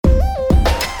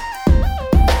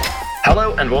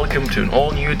Hello and welcome to an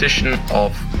all-new edition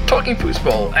of Talking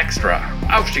Fussball Extra,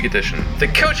 Aufstieg edition. The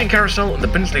coaching carousel in the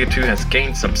Bundesliga 2 has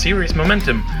gained some serious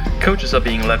momentum. Coaches are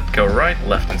being let go right,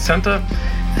 left and center.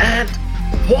 And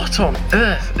what on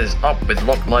earth is up with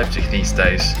Lok Leipzig these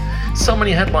days? So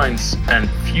many headlines, and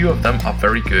few of them are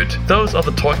very good. Those are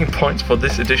the talking points for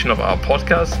this edition of our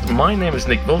podcast. My name is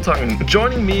Nick Wiltang, and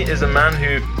joining me is a man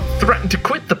who threatened to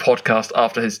quit the podcast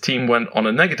after his team went on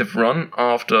a negative run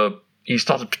after he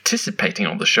started participating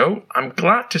on the show. I'm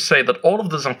glad to say that all of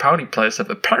the St. Pauli players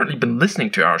have apparently been listening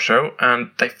to our show,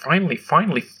 and they finally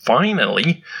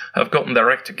have gotten their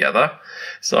act together.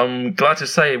 So I'm glad to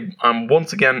say I'm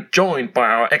once again joined by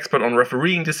our expert on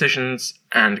refereeing decisions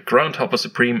and Groundhopper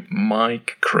Supreme,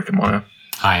 Mike Krickemeyer.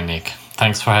 Hi, Nick.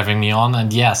 Thanks for having me on.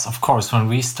 And yes, of course, when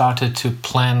we started to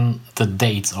plan the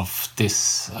dates of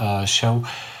this show,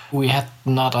 we had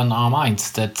not on our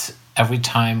minds that every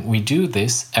time we do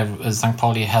this, St.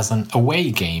 Pauli has an away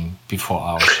game before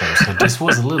our show. So this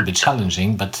was a little bit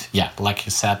challenging, but yeah, like you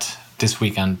said, this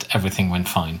weekend everything went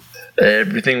fine.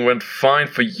 Everything went fine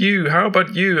for you. How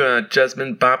about you,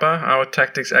 Jasmine Baba, our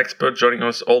tactics expert, joining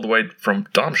us all the way from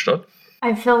Darmstadt?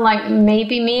 I feel like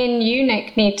maybe me and you,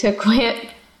 Nick, need to quit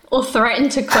or threaten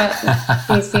to quit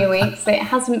these few weeks. It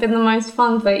hasn't been the most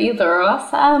fun for either of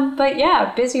us. But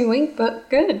yeah, busy week, but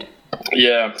good.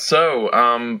 Yeah,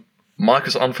 so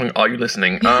Marcus Anfang, are you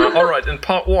listening? All right, in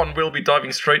part 1, we'll be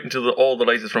diving straight into all the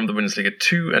latest from the Bundesliga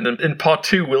 2, and in part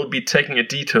 2, we'll be taking a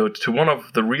detour to one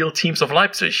of the real teams of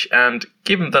Leipzig. And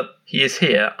given that he is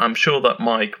here, I'm sure that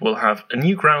Mike will have a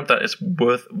new ground that is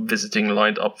worth visiting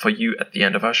lined up for you at the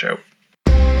end of our show.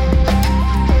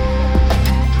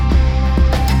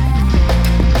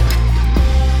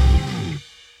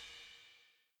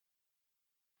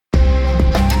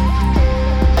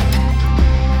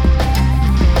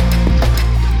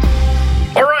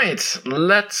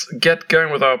 Let's get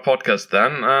going with our podcast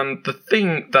then. And the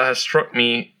thing that has struck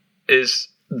me is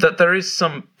that there is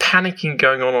some panicking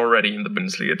going on already in the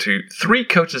Bundesliga 2. 3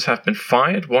 coaches have been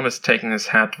fired. One has taken his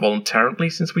hat voluntarily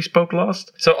since we spoke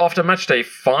last. So after match day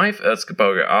 5,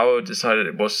 Erzgebirge Aue decided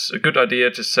it was a good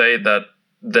idea to say that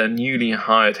the newly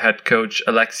hired head coach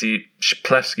Alexei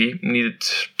Shplevsky needed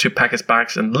to pack his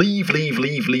bags and leave the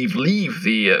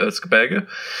Erzgebirge.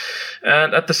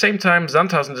 And at the same time,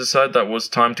 Sandhausen decided that it was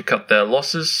time to cut their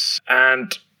losses.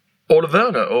 And Ole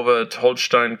Werner over at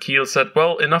Holstein Kiel said,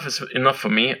 well, enough is enough for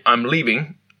me. I'm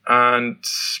leaving. And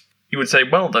you would say,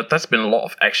 well, that's been a lot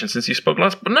of action since you spoke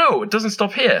last. But no, it doesn't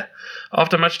stop here.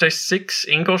 After match day 6,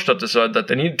 Ingolstadt decided that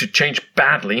they needed to change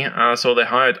badly. So they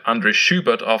hired André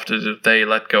Schubert after they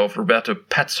let go of Roberto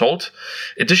Petzold.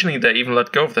 Additionally, they even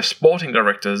let go of their sporting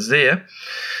director, Zeer.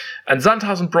 And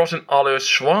Sandhausen brought in Alois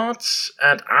Schwarz,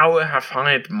 and Aue have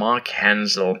hired Mark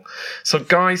Hensel. So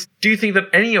guys, do you think that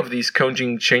any of these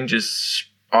coaching changes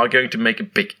are going to make a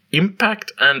big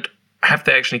impact? And have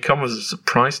they actually come as a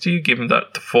surprise to you, given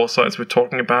that the 4 sides we're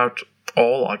talking about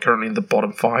all are currently in the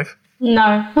bottom 5?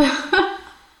 No.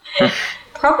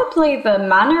 Probably the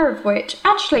manner of which,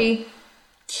 actually,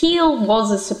 Kiel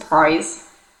was a surprise.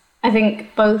 I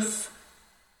think both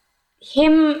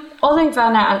Ole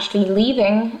Werner actually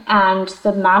leaving and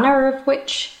the manner of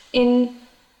which in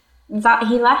that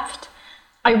he left,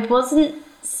 I wasn't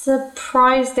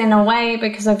surprised in a way,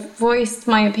 because I've voiced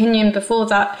my opinion before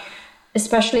that,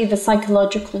 especially the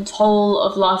psychological toll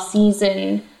of last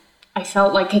season, I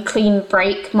felt like a clean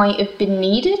break might have been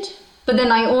needed. But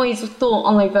then I always thought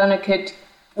Ole Werner could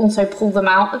also pull them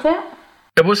out of it.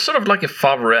 It was sort of like a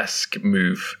Favre-esque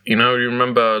move. You know, you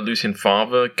remember Lucien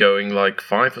Favre going like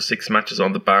 5 or 6 matches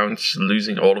on the bounce,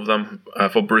 losing all of them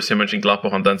for Borussia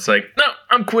Mönchengladbach, and then saying, no,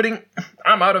 I'm quitting,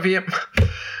 I'm out of here.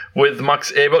 With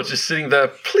Max Eber just sitting there,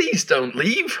 please don't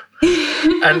leave.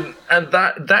 and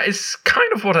that is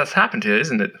kind of what has happened here,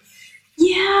 isn't it?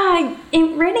 Yeah,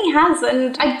 it really has,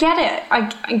 and I get it.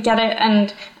 I get it,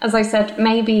 and as I said,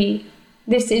 maybe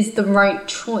this is the right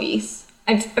choice.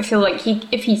 I feel like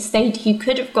if he stayed, he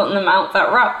could have gotten them out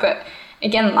that route. But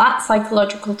again, that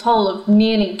psychological toll of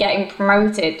nearly getting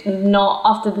promoted, not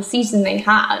after the season they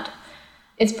had,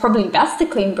 it's probably best a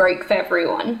clean break for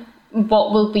everyone.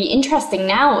 What will be interesting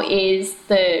now is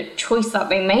the choice that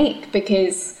they make,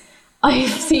 because I've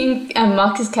seen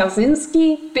Marcus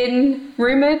Kauczynski been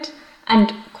rumoured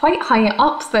and quite high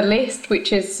up the list,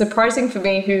 which is surprising for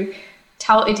me, who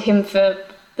touted him for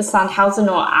the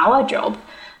Sandhausen or our job.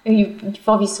 You've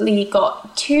obviously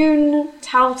got Thun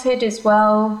touted as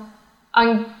well.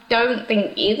 I don't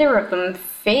think either of them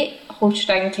fit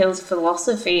Holstein Kiel's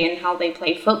philosophy and how they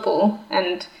play football,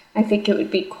 and I think it would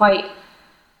be quite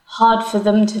hard for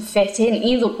them to fit in,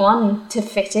 either one to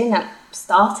fit in at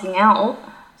starting out.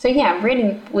 So yeah,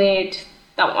 really weird,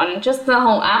 that one. Just the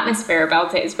whole atmosphere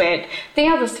about it is weird. The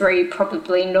other three,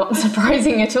 probably not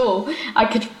surprising at all. I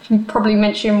could probably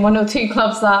mention 1 or 2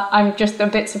 clubs that I'm just a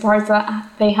bit surprised that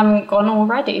they haven't gone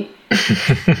already.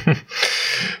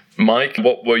 Mike,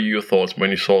 what were your thoughts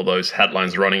when you saw those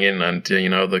headlines running in and,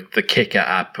 the Kicker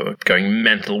app going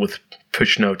mental with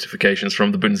push notifications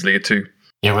from the Bundesliga 2?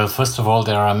 Yeah, well, first of all,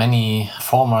 there are many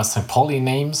former St. Pauli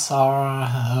names are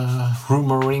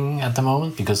rumoring at the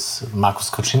moment, because Markus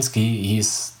Koczynski,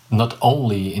 he's not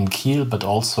only in Kiel, but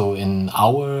also in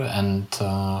Aue and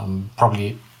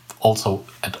probably also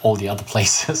at all the other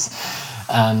places.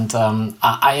 And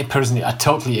I personally, I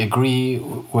totally agree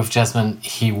with Jasmine.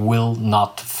 He will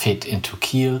not fit into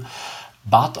Kiel.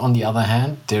 But on the other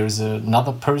hand, there's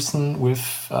another person with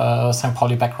St.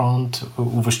 Pauli background,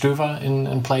 Uwe Stöver,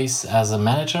 in place as a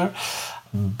manager.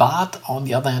 But on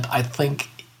the other hand, I think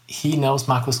he knows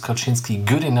Markus Koczynski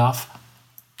good enough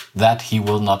that he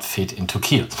will not fit into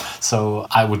Kiel. So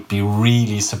I would be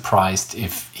really surprised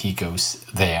if he goes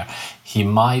there. He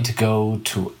might go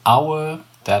to Aue.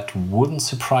 That wouldn't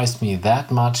surprise me that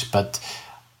much. But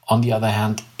on the other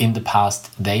hand, in the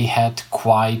past, they had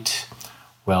quite,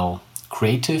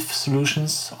 creative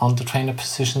solutions on the trainer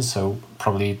position, so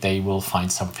probably they will find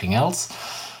something else.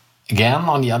 Again,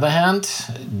 on the other hand,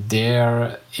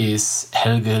 there is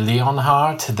Helge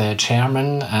Leonhardt, their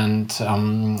chairman, and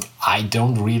I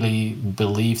don't really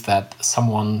believe that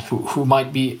someone who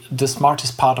might be the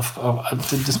smallest part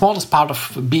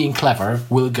of being clever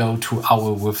will go to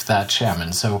Aue with that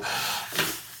chairman. So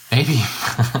maybe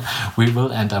we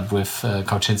will end up with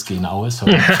Koczynski in Aue. So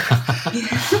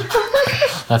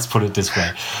let's put it this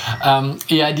way.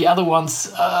 The other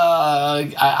ones,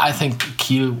 I think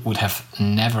Kiel would have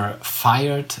never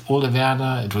fired Ole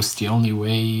Werner. It was the only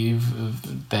way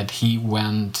that he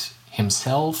went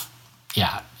himself.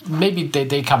 Yeah, maybe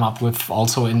they come up with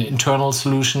also an internal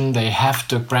solution. They have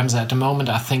Dirk Bremse at the moment.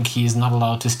 I think he is not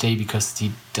allowed to stay because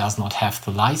he does not have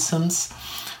the license.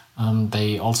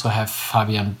 They also have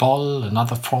Fabian Boll,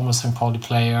 another former St. Pauli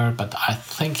player, but I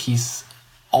think he's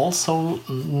also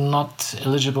not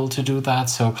eligible to do that.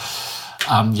 So,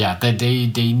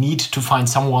 they need to find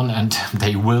someone, and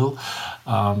they will.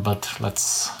 But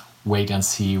let's wait and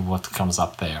see what comes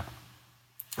up there.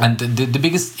 And the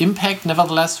biggest impact,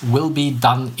 nevertheless, will be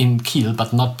done in Kiel,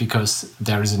 but not because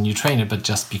there is a new trainer, but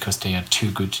just because they are too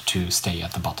good to stay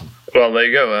at the bottom. Well, there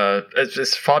you go.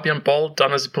 Is Fabian Boll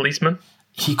done as a policeman?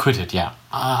 He quitted, yeah.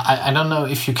 I don't know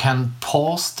if you can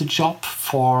pause the job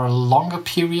for a longer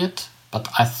period, but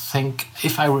I think,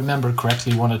 if I remember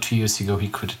correctly, 1 or 2 years ago, he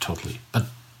quit it totally. But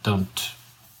don't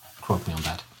quote me on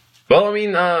that. Well, I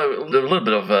mean, a little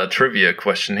bit of a trivia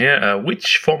question here.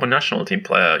 Which former national team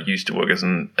player used to work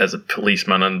as a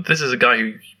policeman? And this is a guy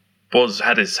who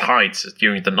had his heights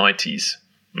during the 90s,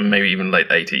 maybe even late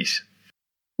 80s.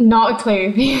 Not a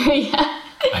clue. Yeah.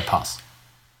 I pass.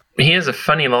 He has a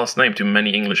funny last name to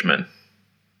many Englishmen.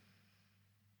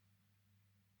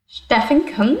 Stefan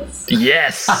Kunz?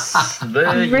 Yes!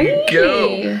 There you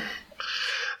go.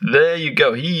 There you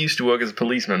go. He used to work as a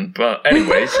policeman. But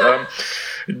anyways,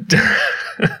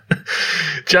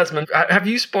 Jasmine, have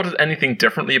you spotted anything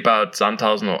differently about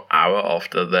Sandhausen or Aue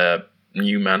after their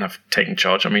new men have taken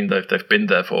charge? I mean, they've been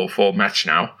there for 4 matches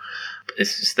now.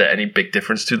 Is there any big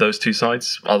difference to those two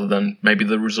sides, other than maybe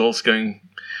the results going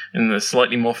in a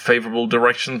slightly more favourable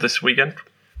direction this weekend?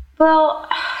 Well,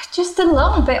 just a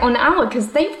little bit on Aue,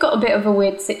 because they've got a bit of a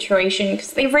weird situation,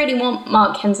 because they really want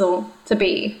Mark Hensel to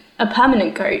be a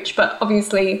permanent coach, but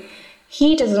obviously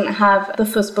he doesn't have the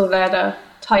Fussball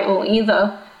title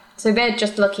either, so they're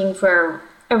just looking for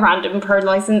a random pro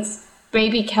license,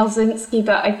 maybe Kelsinski,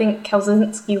 but I think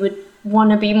Kelsinski would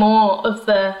want to be more of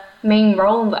the main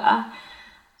role there.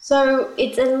 So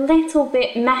it's a little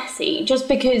bit messy, just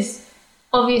because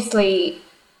obviously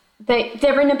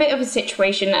they're in a bit of a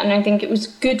situation, and I think it was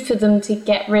good for them to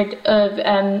get rid of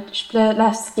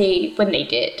Splewski when they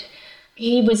did.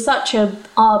 He was such a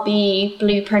RB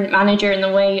blueprint manager in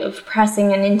the way of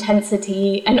pressing and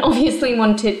intensity, and obviously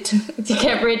wanted to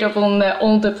get rid of all the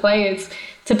older players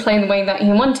to play the way that he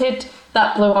wanted.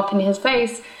 That blew up in his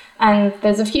face. And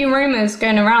there's a few rumours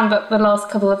going around that the last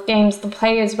couple of games the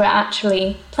players were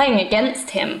actually playing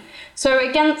against him. So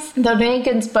against the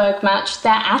Regensburg match,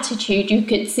 their attitude, you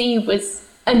could see, was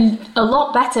a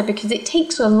lot better, because it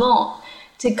takes a lot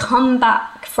to come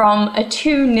back from a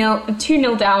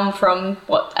 2-0 down from,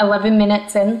 11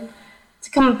 minutes in,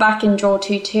 to come back and draw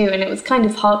 2-2. And it was kind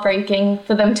of heartbreaking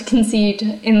for them to concede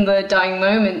in the dying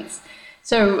moments.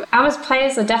 So our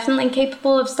players are definitely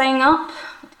capable of staying up.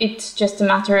 It's just a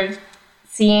matter of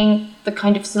seeing the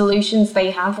kind of solutions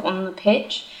they have on the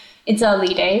pitch. It's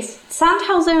early days.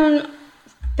 Sandhausen,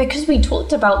 because we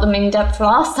talked about them in depth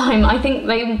last time, I think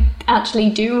they actually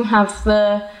do have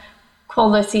the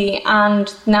quality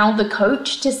and now the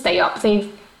coach to stay up.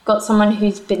 They've got someone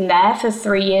who's been there for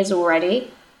 3 years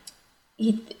already.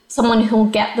 Someone who'll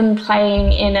get them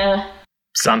playing in a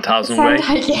Sandhausen way.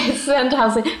 Yes,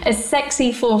 Sandhausen. A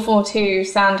sexy 4-4-2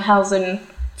 Sandhausen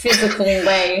physical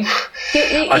way.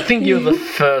 I think you're the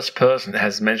first person that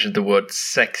has mentioned the word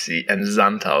sexy and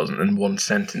Sandhausen in one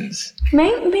sentence.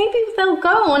 Maybe they'll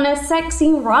go on a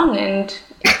sexy run and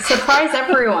surprise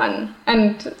everyone.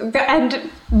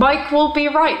 And Mike will be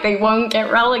right. They won't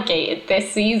get relegated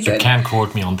this season. You can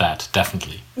quote me on that,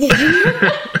 definitely.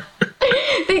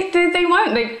 They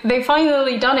won't. They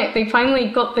finally done it. They finally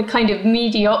got the kind of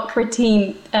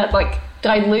mediocrity,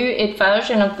 diluted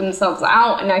version of themselves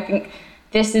out. And I think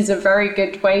this is a very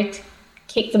good way to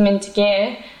kick them into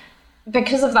gear.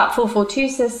 Because of that 4-4-2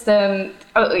 system,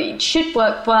 it should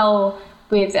work well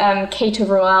with Keita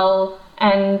Ruel,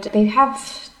 and they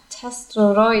have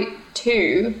Testroy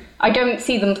too. I don't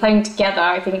see them playing together.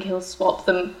 I think he'll swap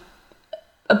them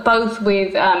both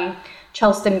with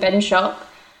Charleston Benchop.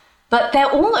 But they're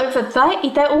all over 30.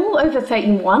 They're all over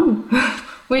 31,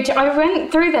 which I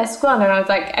went through their squad and I was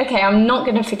like, okay, I'm not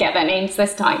going to forget their names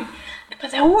this time.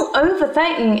 But they're all over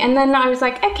 30. And then I was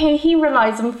like, okay, he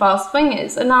relies on fast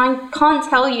wingers. And I can't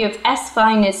tell you if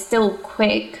Esfine is still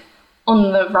quick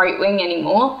on the right wing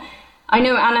anymore. I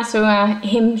know Anasua,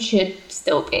 him should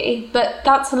still be, but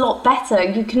that's a lot better.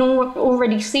 You can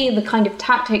already see the kind of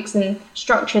tactics and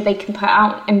structure they can put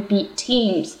out and beat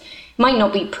teams. It might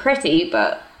not be pretty,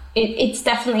 but it's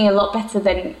definitely a lot better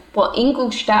than what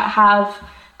Ingolstadt have.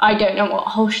 I don't know what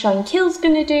Holstein Kiel's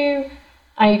going to do.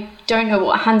 I don't know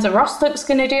what Hansa Rostock's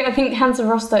going to do. I think Hansa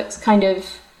Rostock's kind of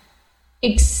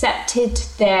accepted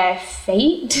their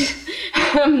fate.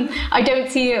 I don't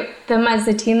see them as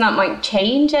a team that might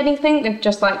change anything. They're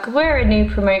just like, we're a new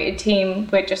promoted team.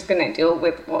 We're just going to deal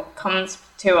with what comes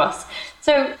to us.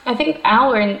 So I think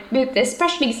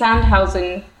especially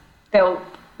Sandhausen,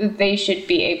 they should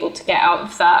be able to get out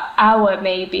of that.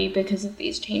 Maybe because of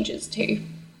these changes too.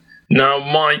 Now,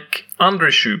 Mike,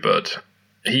 Andre Schubert,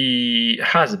 he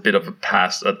has a bit of a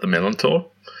past at the Millantor.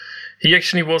 He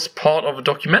actually was part of a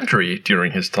documentary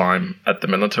during his time at the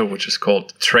Millantor, which is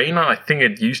called Trainer. I think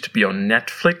it used to be on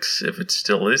Netflix. If it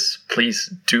still is,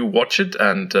 please do watch it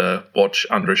and watch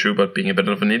Andre Schubert being a bit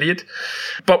of an idiot.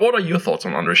 But what are your thoughts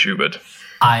on Andre Schubert?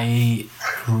 I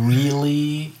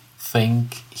really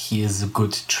think he is a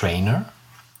good trainer,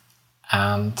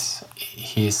 and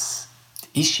his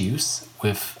issues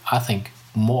with, I think,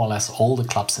 more or less all the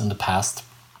clubs in the past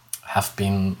have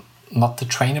been not the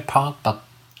trainer part, but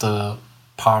the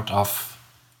part of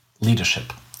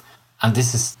leadership. And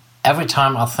this is every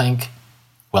time I think,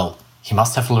 well, he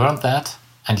must have learned that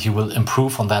and he will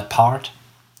improve on that part.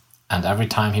 And every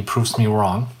time he proves me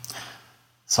wrong.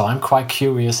 So I'm quite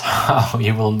curious how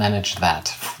he will manage that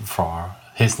for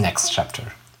his next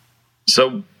chapter.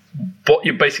 So what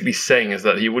you're basically saying is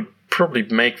that he would probably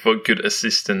make for a good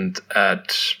assistant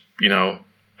at,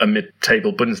 a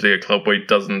mid-table Bundesliga club where he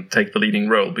doesn't take the leading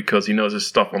role because he knows his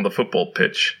stuff on the football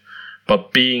pitch.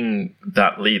 But being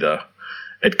that leader,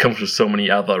 it comes with so many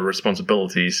other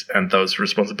responsibilities, and those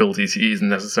responsibilities he isn't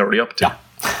necessarily up to.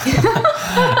 Yeah.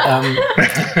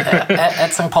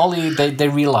 At St. Pauli, they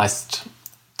realized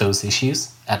those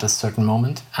issues at a certain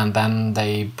moment, and then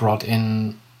they brought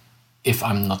in, if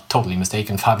I'm not totally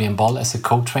mistaken, Fabian Boll as a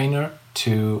co-trainer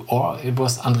or it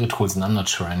was Andre Trulsen, I'm not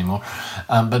sure anymore.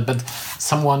 But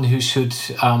someone who should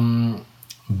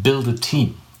build a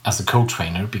team as a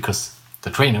co-trainer, because the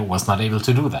trainer was not able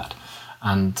to do that.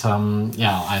 And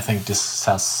I think this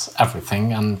says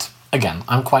everything. And again,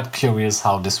 I'm quite curious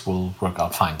how this will work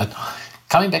out fine. But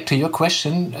coming back to your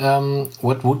question,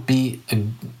 what would be a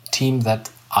team that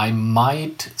I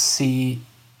might see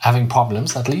having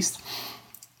problems, at least?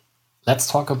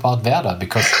 Let's talk about Werder,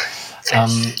 because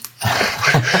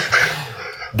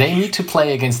they need to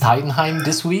play against Heidenheim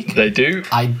this week. They do.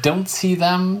 I don't see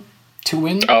them to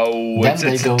win. Oh, then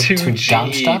it's a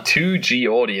 2G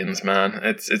audience, man.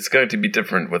 It's going to be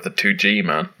different with the 2G,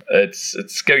 man.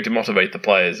 It's going to motivate the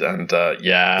players, and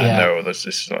there's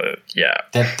just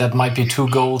That might be 2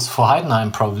 goals for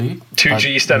Heidenheim, probably.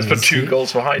 2G stands for 2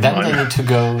 goals for Heidenheim. Then they need to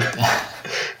go.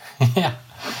 Yeah.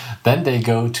 Then they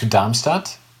go to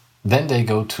Darmstadt. Then they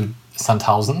go to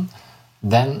Sandhausen.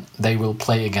 Then they will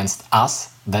play against us.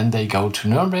 Then they go to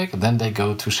Nuremberg. Then they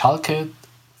go to Schalke.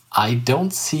 I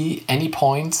don't see any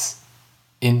points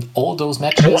in all those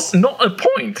matches. What? Not a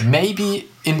point? Maybe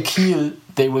in Kiel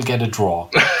they will get a draw.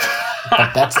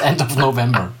 But that's end of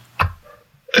November.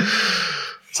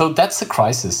 So that's a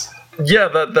crisis. Yeah,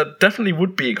 that definitely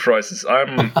would be a crisis.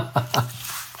 I'm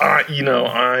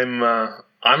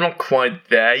not quite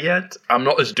there yet. I'm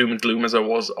not as doom and gloom as I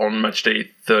was on match day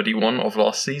 31 of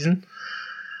last season.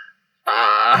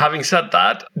 Having said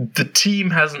that, the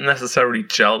team hasn't necessarily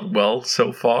gelled well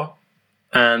so far.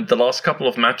 And the last couple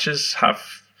of matches have...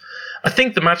 I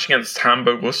think the match against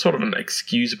Hamburg was sort of an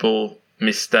excusable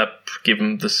misstep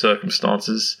given the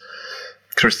circumstances.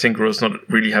 Christian Gross not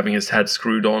really having his head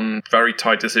screwed on, very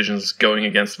tight decisions going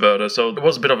against Werder, so it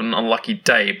was a bit of an unlucky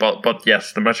day, but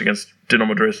yes, the match against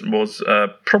Dynamo Dresden was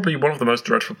probably one of the most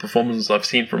dreadful performances I've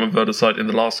seen from a Werder side in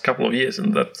the last couple of years,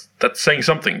 and that's saying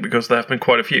something, because there have been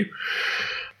quite a few.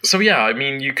 So yeah,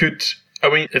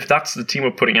 if that's the team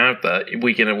we're putting out there,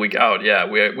 week in and week out, yeah,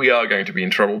 we are going to be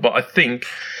in trouble, but I think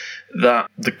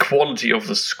that the quality of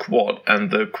the squad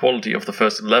and the quality of the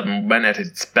first 11 when at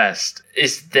its best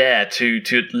is there to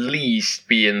at least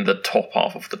be in the top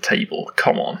half of the table.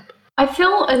 Come on. I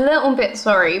feel a little bit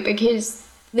sorry because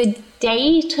the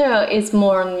data is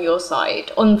more on your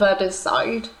side, on Werder's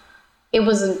side. It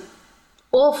was an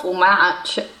awful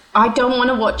match. I don't want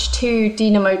to watch 2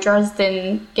 Dynamo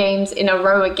Dresden games in a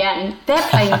row again. They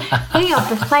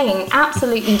are playing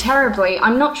absolutely terribly.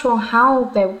 I'm not sure how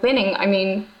they're winning. I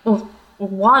mean,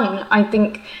 one, I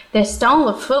think their style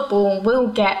of football will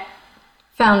get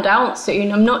found out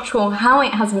soon. I'm not sure how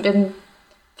it hasn't been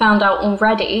found out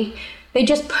already. They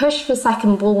just push for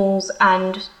second balls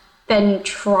and then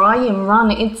try and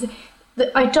run.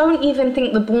 I don't even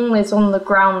think the ball is on the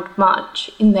ground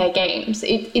much in their games.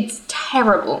 It's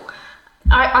terrible.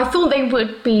 I thought they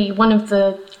would be one of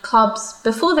the clubs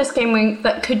before this game week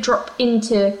that could drop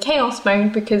into chaos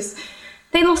mode because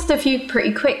they lost a few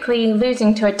pretty quickly.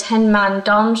 Losing to a 10-man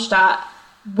Darmstadt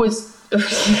was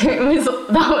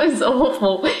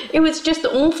awful. It was just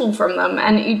awful from them,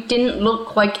 and it didn't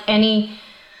look like any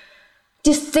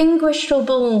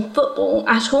distinguishable football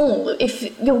at all. If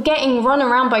you're getting run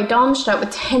around by Darmstadt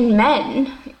with 10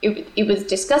 men, it was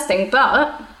disgusting.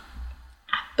 But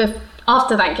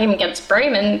after that game against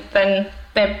Bremen, then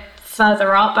they're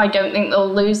further up. I don't think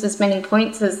they'll lose as many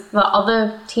points as the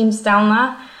other teams down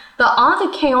there. The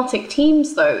other chaotic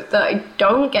teams, though, that I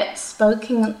don't get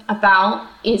spoken about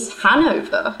is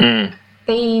Hanover.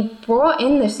 They brought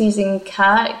in this season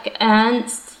Kirk,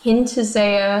 Ernst,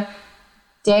 Hinterseher,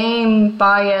 Dame,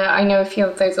 Bayer, I know a few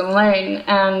of those on loan,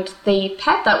 and they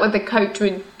paired that with a coach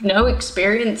with no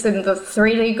experience in the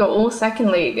 3 Liga or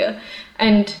 2nd Liga,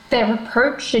 and their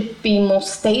approach should be more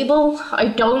stable. I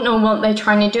don't know what they're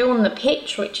trying to do on the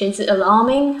pitch, which is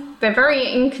alarming. They're very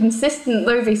inconsistent,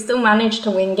 though they still manage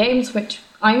to win games, which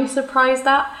I'm surprised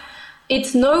at.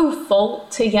 It's no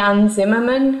fault to Jan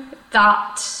Zimmerman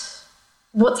that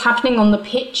what's happening on the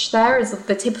pitch there is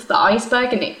the tip of the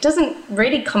iceberg, and it doesn't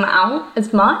really come out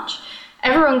as much.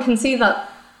 Everyone can see that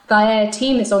their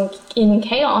team is in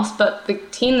chaos, but the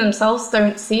team themselves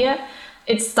don't see it.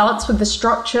 It starts with the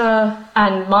structure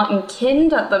and Martin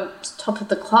Kind at the top of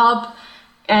the club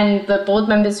and the board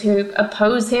members who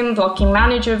oppose him, blocking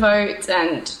manager votes,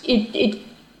 and it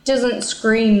doesn't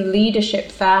scream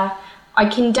leadership there.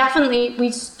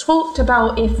 We talked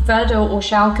about if Werder or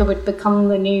Schalke would become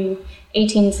the new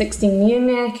 1860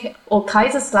 Munich or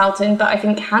Kaiserslautern, but I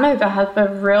think Hanover have a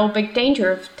real big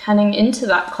danger of turning into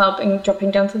that club and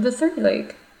dropping down to the 3rd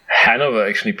League. Hanover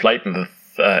actually played in the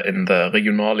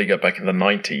Regionalliga back in the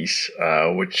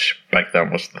 90s, which back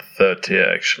then was the 3rd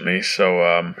tier actually,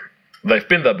 so they've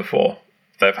been there before.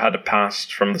 They've had a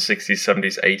past from the 60s,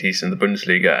 70s, 80s in the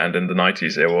Bundesliga, and in the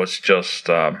 90s it was just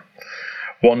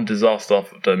one disaster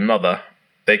after another.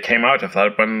 They came out of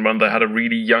that when they had a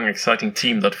really young, exciting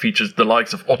team that features the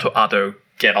likes of Otto Addo,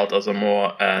 Gerald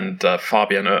Asamoah, and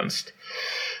Fabian Ernst.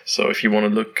 So if you want to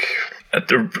look at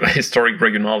the historic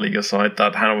Regionalliga side,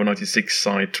 that Hannover 96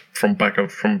 side from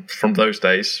those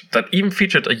days, that even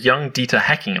featured a young Dieter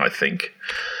Hecking, I think.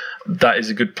 That is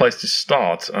a good place to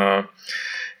start.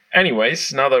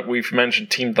 Anyways, now that we've mentioned a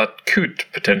team that could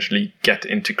potentially get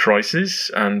into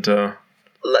crisis, and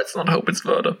let's not hope it's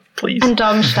Werder, please. And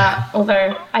Darmstadt,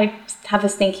 although I have a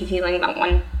sneaky feeling that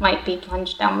one might be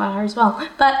plunged down there as well.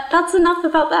 But that's enough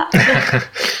about that.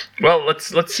 Well,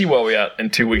 let's see where we're at in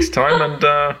 2 weeks' time,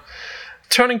 and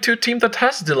turning to a team that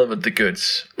has delivered the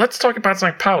goods. Let's talk about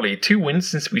St. Pauli. 2 wins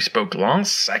since we spoke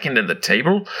last, 2nd in the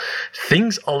table.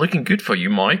 Things are looking good for you,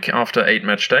 Mike, after 8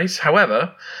 match days.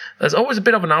 However, there's always a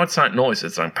bit of an outside noise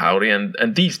at St. Pauli, and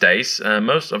these days,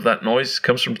 most of that noise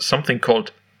comes from something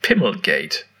called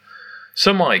Pimmelgate.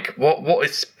 So, Mike, what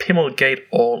is Pimmelgate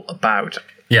all about?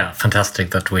 Yeah, fantastic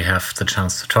that we have the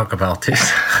chance to talk about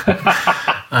this.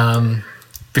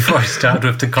 Before I start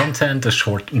with the content, a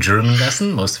short German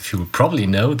lesson. Most of you will probably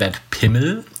know that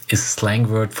Pimmel is a slang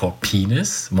word for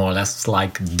penis, more or less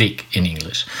like dick in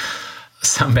English.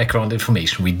 Some background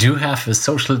information. We do have a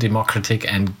social democratic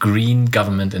and green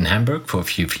government in Hamburg for a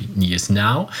few years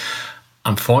now.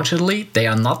 Unfortunately, they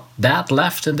are not that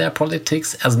left in their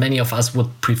politics as many of us would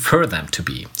prefer them to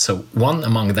be. So one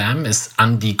among them is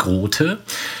Andi Grote,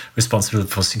 responsible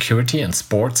for security and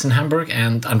sports in Hamburg,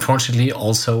 and unfortunately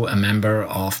also a member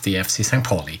of the FC St.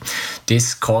 Pauli.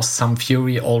 This caused some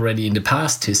fury already in the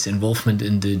past, his involvement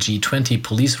in the G20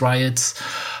 police riots,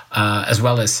 as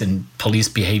well as in police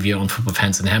behavior on football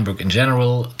fans in Hamburg in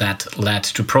general, that led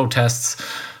to protests.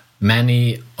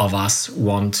 Many of us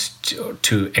want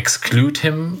to exclude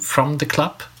him from the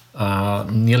club.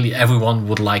 Nearly everyone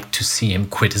would like to see him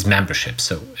quit his membership.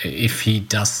 So if he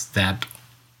does that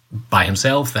by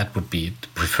himself, that would be the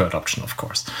preferred option, of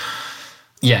course.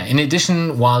 Yeah, in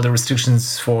addition, while the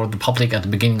restrictions for the public at the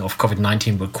beginning of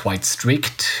COVID-19 were quite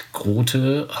strict,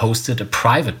 Grote hosted a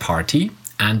private party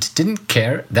and didn't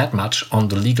care that much on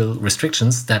the legal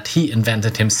restrictions that he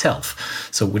invented himself,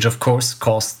 so which of course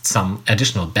caused some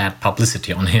additional bad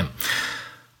publicity on him.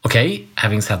 Okay,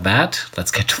 having said that, let's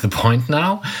get to the point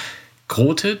now.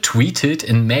 Grote tweeted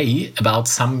in May about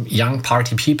some young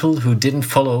party people who didn't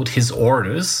follow his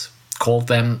orders, called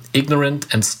them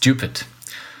ignorant and stupid.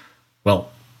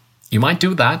 Well, you might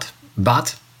do that,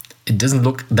 but it doesn't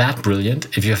look that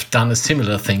brilliant if you have done a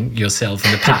similar thing yourself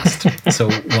in the past. So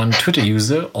one Twitter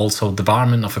user, also the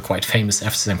barman of a quite famous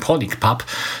FC St. Pauli pub,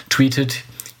 tweeted,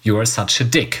 "You are such a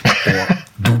dick," or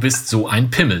 "Du bist so ein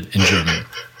Pimmel" in German.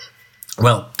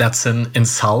 Well, that's an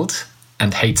insult,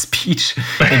 and hate speech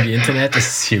in the internet is a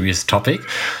serious topic,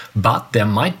 but there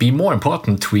might be more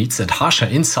important tweets and harsher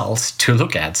insults to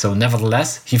look at. So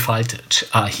nevertheless, he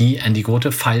and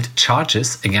Grote filed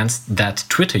charges against that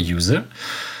Twitter user.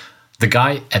 The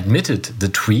guy admitted the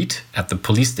tweet at the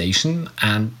police station,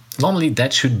 and normally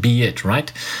that should be it,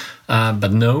 right?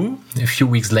 But no, a few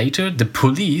weeks later, the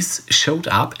police showed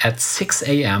up at 6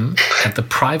 a.m. at the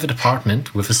private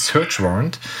apartment with a search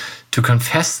warrant to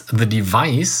confess the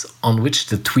device on which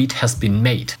the tweet has been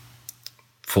made.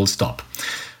 Full stop.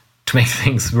 To make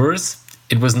things worse,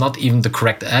 it was not even the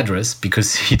correct address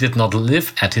because he did not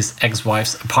live at his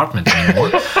ex-wife's apartment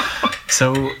anymore.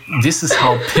 So this is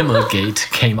how Pimmelgate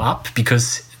came up,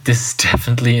 because this is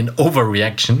definitely an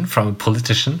overreaction from a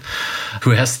politician who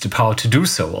has the power to do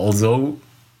so, although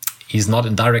he's not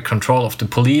in direct control of the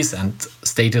police and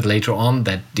stated later on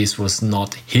that this was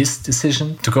not his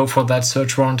decision to go for that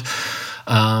search warrant.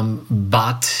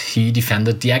 But he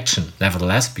defended the action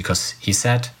nevertheless, because he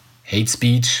said, hate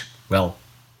speech, well,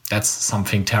 that's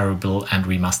something terrible and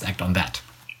we must act on that.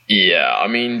 Yeah, I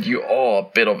mean, you are a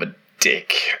bit of a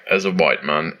dick as a white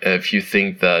man if you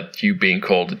think that you being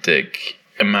called a dick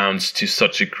amounts to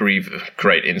such a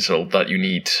great insult that you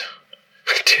need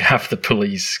to have the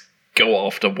police go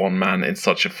after one man in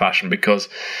such a fashion. Because,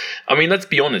 I mean, let's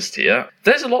be honest here,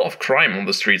 there's a lot of crime on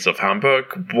the streets of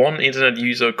Hamburg. One internet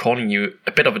user calling you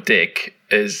a bit of a dick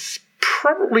is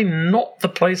probably not the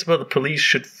place where the police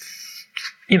should,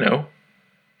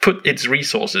 put its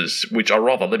resources, which are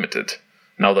rather limited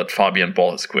now that Fabian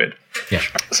Boll has quit. Yeah.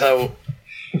 So,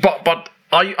 but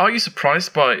are you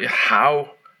surprised by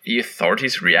how the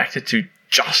authorities reacted to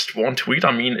just one tweet?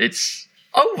 I mean, it's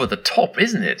over the top,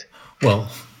 isn't it?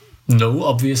 Well, no,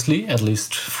 obviously, at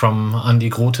least from Andi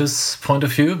Grote's point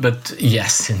of view, but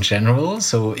yes, in general.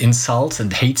 So insults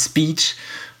and hate speech.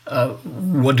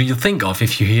 What do you think of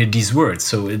if you hear these words?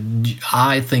 So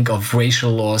I think of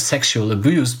racial or sexual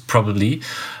abuse, probably,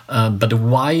 but a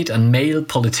white and male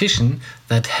politician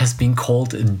that has been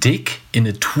called a dick in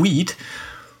a tweet.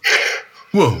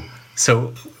 Whoa.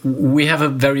 So we have a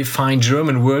very fine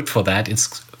German word for that. It's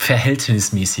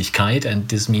Verhältnismäßigkeit, and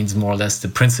this means more or less the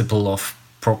principle of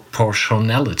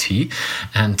proportionality,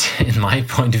 and in my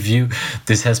point of view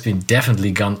this has been definitely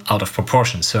gone out of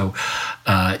proportion. So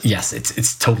yes,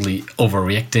 it's totally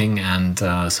overreacting, and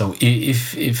so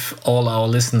if all our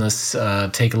listeners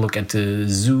take a look at the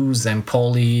St.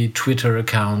 Pauli Twitter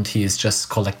account, he is just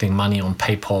collecting money on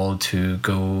PayPal to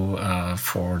go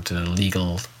for the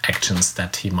legal actions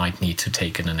that he might need to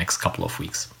take in the next couple of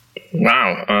weeks.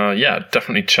 Wow. Yeah,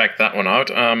 definitely check that one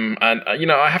out. And,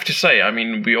 I have to say, I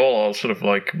mean, we all are sort of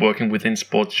like working within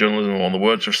sports journalism, or on the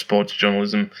verge of sports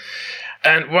journalism.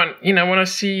 And when I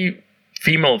see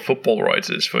female football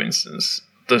writers, for instance,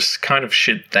 this kind of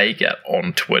shit they get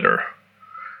on Twitter,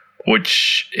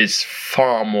 which is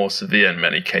far more severe in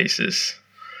many cases,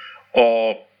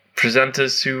 or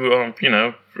presenters who are,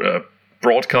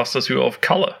 broadcasters who are of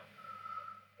color.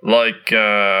 Like,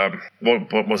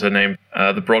 what was her name?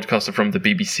 The broadcaster from the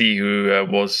BBC who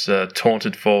was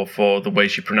taunted for the way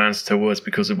she pronounced her words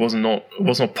because it was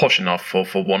not posh enough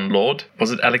for one lord.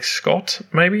 Was it Alex Scott,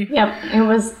 maybe? Yep,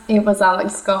 it was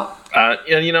Alex Scott. And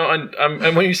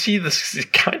and when you see this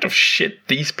kind of shit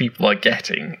these people are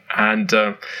getting, and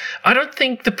I don't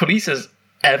think the police has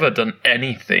ever done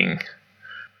anything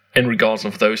in regards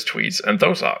of those tweets, and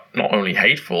those are not only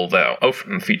hateful, they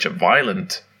often feature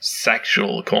violent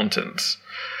sexual content.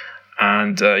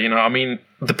 And,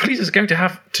 the police is going to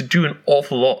have to do an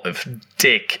awful lot of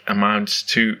dick amounts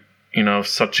to,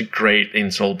 such a great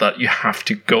insult that you have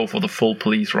to go for the full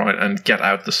police, right, and get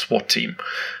out the SWAT team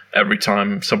every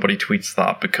time somebody tweets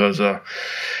that, because in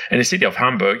the city of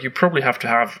Hamburg, you probably have to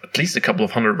have at least a couple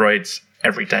of hundred raids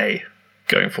every day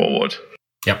going forward.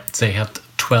 Yep, they had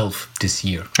 12 this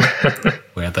year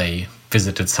where they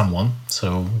visited someone,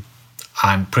 so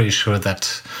I'm pretty sure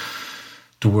that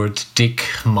the word dick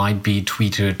might be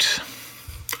tweeted,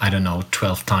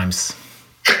 12 times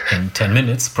in 10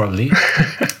 minutes, probably.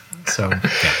 So,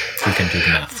 yeah, you can do the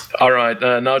math. All right,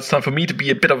 now it's time for me to be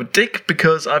a bit of a dick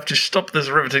because I've just stopped this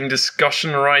riveting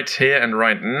discussion right here and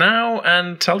right now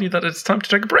and tell you that it's time to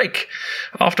take a break,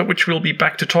 after which we'll be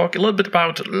back to talk a little bit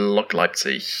about Lok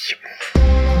Leipzig.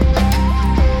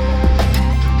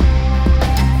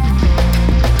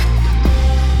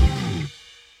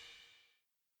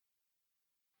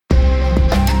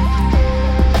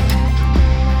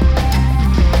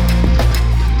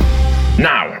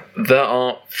 Now, there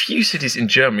are few cities in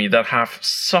Germany that have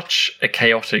such a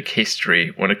chaotic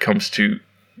history when it comes to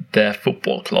their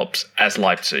football clubs as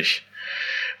Leipzig.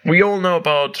 We all know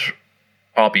about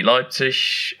RB Leipzig,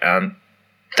 and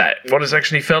that one is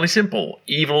actually fairly simple.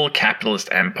 Evil capitalist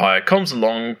empire comes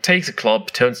along, takes a club,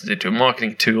 turns it into a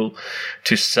marketing tool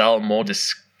to sell more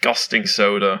disgusting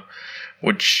soda,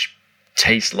 which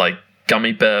tastes like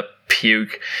gummy bear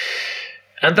puke.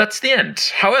 And that's the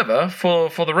end. However,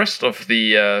 for the rest of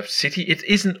the city, it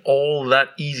isn't all that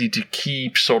easy to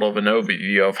keep sort of an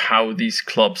overview of how these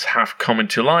clubs have come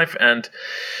into life and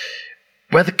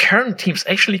where the current teams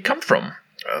actually come from.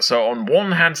 So on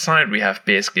one hand side, we have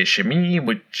PSG Chemie,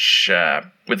 which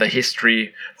with a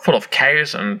history full of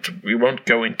chaos, and we won't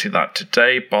go into that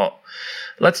today, but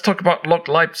let's talk about Lok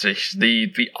Leipzig,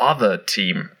 the other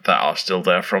team that are still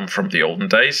there from the olden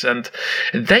days, and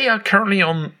they are currently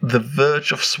on the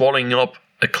verge of swallowing up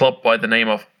a club by the name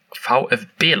of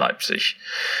VfB Leipzig.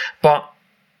 But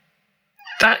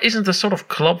that isn't the sort of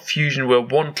club fusion where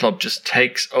one club just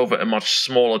takes over a much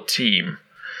smaller team.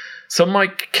 So,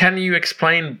 Mike, can you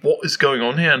explain what is going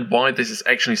on here and why this is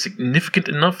actually significant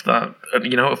enough that,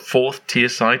 a fourth tier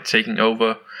side taking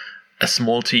over a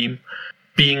small team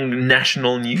being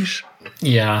national news?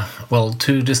 Yeah, well,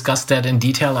 to discuss that in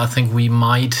detail, I think we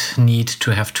might need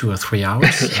to have 2 or 3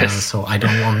 hours. Yes. So I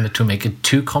don't want to make it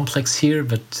too complex here,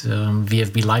 but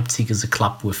VfB Leipzig is a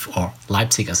club or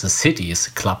Leipzig as a city is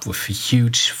a club with a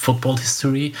huge football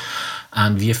history.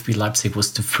 And VfB Leipzig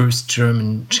was the first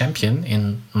German champion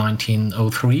in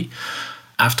 1903.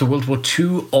 After World War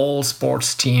II, all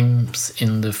sports teams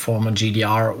in the former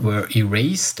GDR were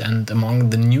erased, and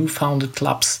among the new founded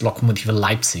clubs, Lok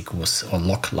Leipzig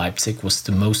was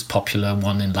the most popular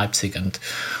one in Leipzig and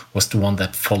was the one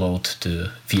that followed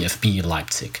the VfB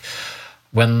Leipzig.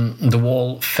 When the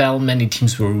wall fell, many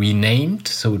teams were renamed,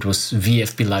 so it was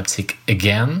VfB Leipzig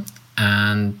again.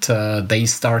 And they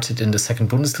started in the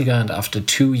second Bundesliga, and after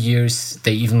 2 years,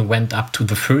 they even went up to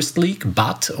the first league,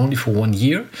 but only for 1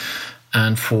 year.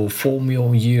 And for 4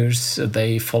 more years,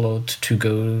 they followed to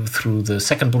go through the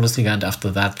second Bundesliga, and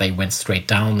after that, they went straight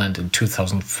down. And in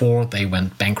 2004, they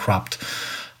went bankrupt,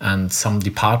 and some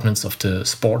departments of the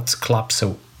sports club.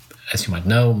 So, as you might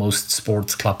know, most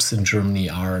sports clubs in Germany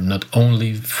are not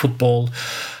only football,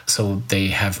 so they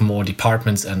have more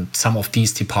departments, and some of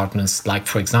these departments, like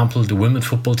for example the women's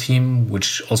football team,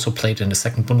 which also played in the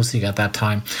second Bundesliga at that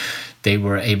time, they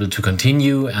were able to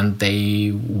continue and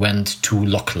they went to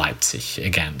Lok Leipzig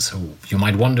again. So you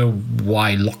might wonder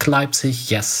why Lok Leipzig?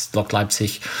 Yes, Lok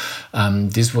Leipzig.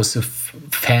 This was a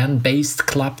fan-based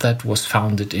club that was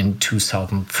founded in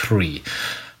 2003.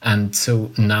 And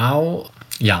so now,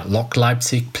 Lok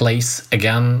Leipzig plays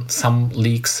again some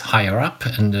leagues higher up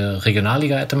in the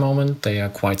Regionalliga at the moment. They are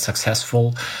quite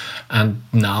successful. And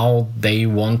now they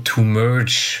want to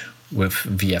merge with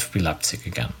VfB Leipzig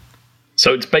again.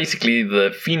 So it's basically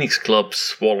the Phoenix Club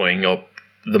swallowing up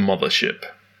the mothership,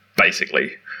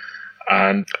 basically.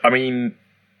 And I mean,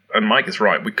 and Mike is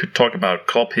right, we could talk about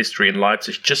club history in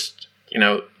Leipzig, just,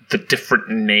 the different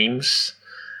names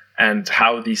and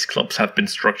how these clubs have been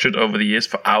structured over the years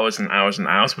for hours and hours and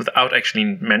hours without actually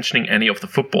mentioning any of the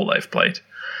football they've played.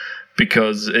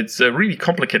 Because it's a really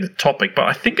complicated topic, but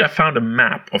I think I found a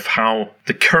map of how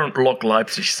the current Lok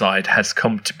Leipzig side has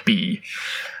come to be,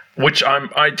 which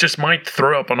I just might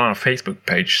throw up on our Facebook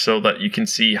page so that you can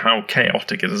see how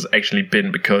chaotic it has actually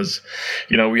been, because,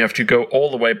 you know, we have to go all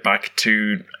the way back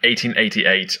to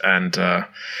 1888, and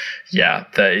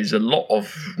there is a lot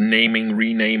of naming,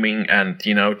 renaming, and,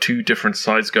 you know, 2 different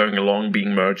sides going along,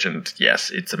 being merged, and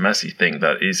yes, it's a messy thing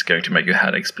that is going to make your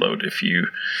head explode if you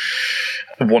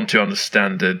want to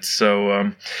understand it.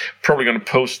 So probably going to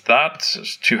post that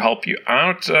to help you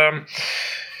out.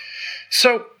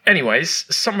 So anyways,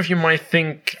 some of you might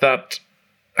think that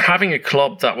having a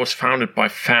club that was founded by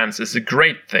fans is a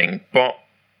great thing, but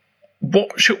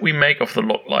what should we make of the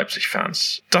Lok Leipzig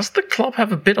fans? Does the club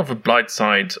have a bit of a blind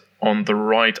side on the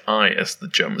right eye, as the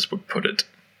Germans would put it?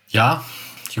 Yeah,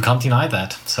 you can't deny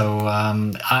that. So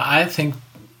I think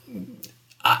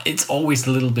it's always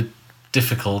a little bit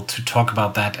difficult to talk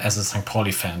about that as a St.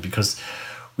 Pauli fan, because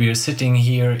we are sitting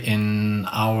here in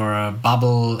our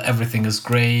bubble, everything is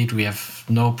great, we have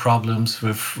no problems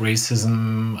with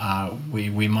racism,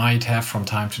 we might have from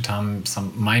time to time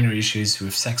some minor issues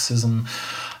with sexism,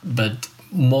 but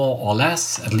more or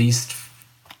less, at least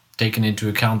taken into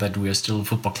account that we are still a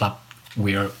football club,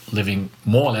 we are living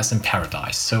more or less in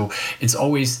paradise. So it's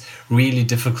always really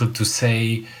difficult to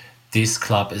say this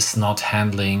club is not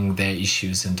handling their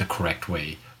issues in the correct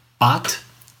way. But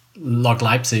Lok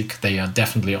Leipzig, they are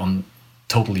definitely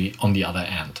totally on the other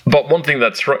end. But one thing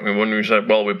that struck me when we said,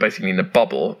 well, we're basically in a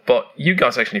bubble, but you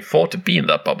guys actually fought to be in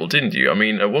that bubble, didn't you? I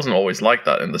mean, it wasn't always like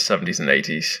that in the 70s and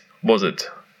 80s, was it?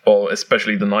 Or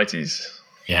especially the 90s.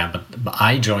 Yeah, but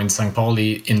I joined St.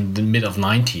 Pauli in the mid of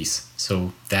 90s.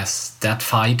 So that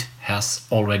fight has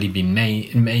already been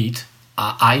made.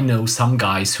 I know some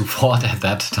guys who fought at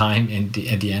that time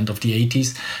at the end of the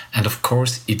 80s. And of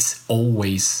course, it's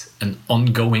always an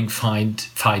ongoing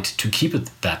fight to keep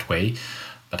it that way.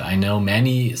 But I know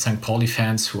many St. Pauli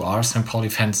fans who are St. Pauli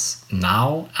fans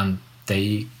now, and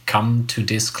they come to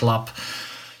this club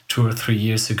 2 or 3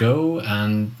 years ago,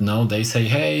 and now they say,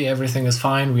 hey, everything is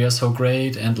fine, we are so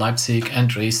great, and Leipzig and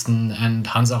Dresden and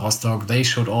Hansa Rostock, they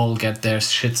should all get their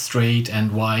shit straight,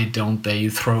 and why don't they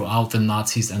throw out the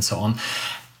Nazis and so on.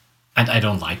 And I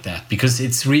don't like that, because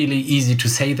it's really easy to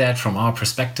say that from our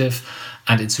perspective,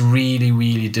 and it's really,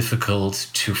 really difficult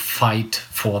to fight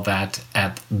for that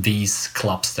at these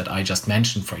clubs that I just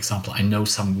mentioned. For example, I know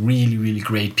some really, really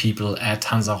great people at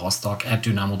Hansa Rostock, at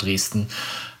Dynamo Dresden,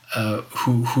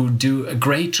 who do a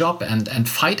great job and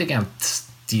fight against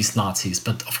these Nazis.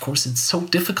 But of course, it's so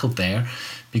difficult there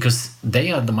because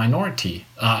they are the minority.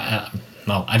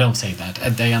 No, I don't say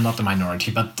that. They are not the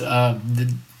minority, but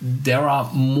there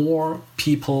are more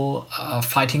people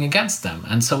fighting against them.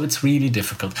 And so it's really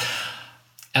difficult.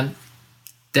 And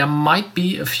there might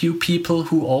be a few people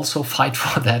who also fight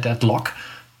for that at Lok,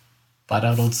 but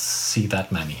I don't see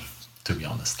that many, to be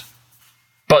honest.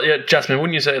 But yeah, Jasmine,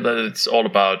 wouldn't you say that it's all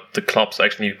about the clubs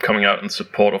actually coming out in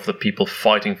support of the people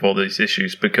fighting for these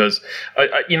issues? Because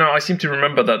I seem to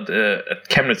remember that at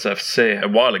Chemnitz FC a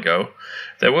while ago,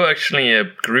 there were actually a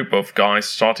group of guys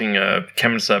starting a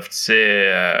Chemnitz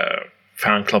FC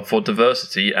fan club for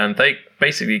diversity, and they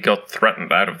basically got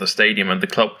threatened out of the stadium, and the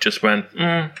club just went,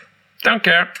 don't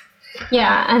care.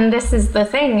 Yeah, and this is the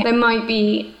thing. There might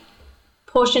be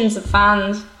portions of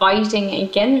fans fighting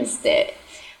against it,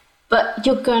 but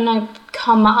you're going to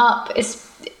come up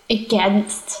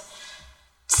against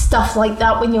stuff like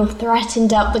that when you're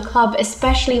threatened at the club,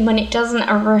 especially when it doesn't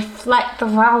reflect the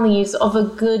values of a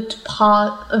good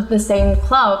part of the same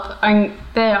club. And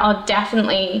there are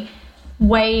definitely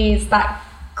ways that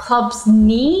clubs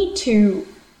need to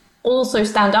also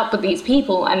stand up with these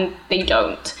people, and they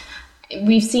don't.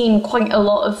 We've seen quite a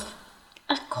lot of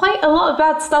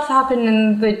bad stuff happen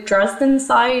in the Dresden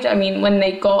side. I mean, when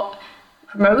they got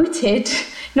promoted,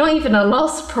 not even a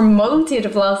loss, promoted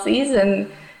of last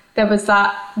season, there was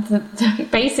that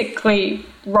basically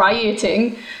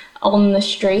rioting on the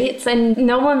streets, and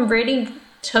no one really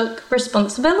took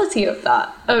responsibility of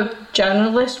that. A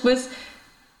journalist was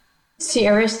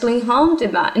seriously harmed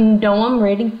in that, and no one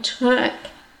really took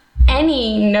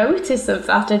any notice of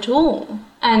that at all.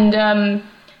 And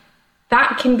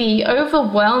that can be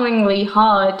overwhelmingly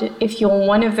hard if you're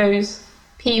one of those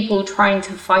people trying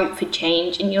to fight for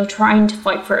change and you're trying to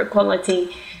fight for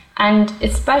equality. And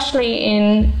especially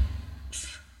in,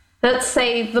 let's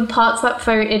say, the parts that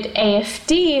voted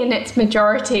AFD in its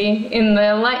majority in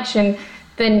the election,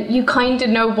 then you kind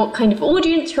of know what kind of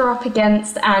audience you're up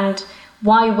against and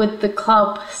why would the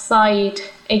club side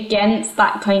against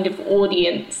that kind of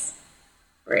audience,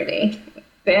 really?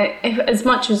 As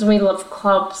much as we love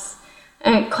clubs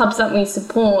that we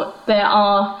support, there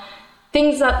are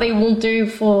things that they will do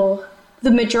for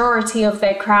the majority of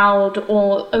their crowd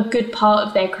or a good part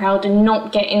of their crowd, and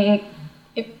not getting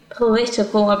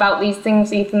political about these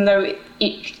things, even though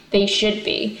they should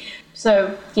be.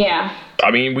 So, yeah.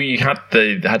 I mean, we had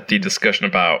the discussion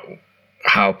about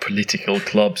how political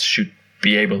clubs should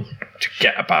be able to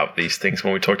get about these things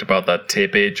when we talked about that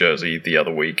TB jersey the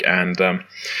other week. And,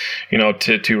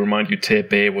 to remind you,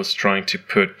 TB was trying to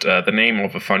put the name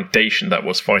of a foundation that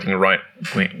was fighting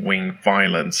right-wing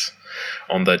violence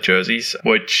on their jerseys,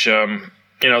 which,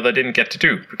 they didn't get to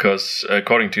do because,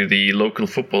 according to the local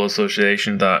football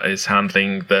association that is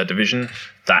handling their division,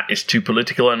 that is too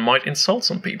political and might insult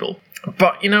some people.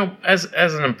 But, as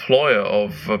an employer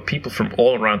of people from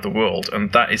all around the world,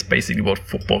 and that is basically what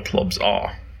football clubs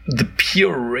are, the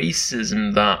pure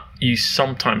racism that you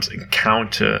sometimes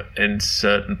encounter in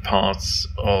certain parts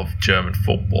of German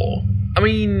football, I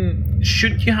mean,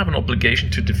 shouldn't you have an obligation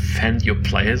to defend your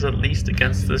players at least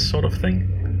against this sort of thing?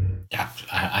 Yeah,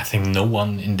 I think no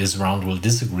one in this round will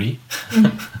disagree.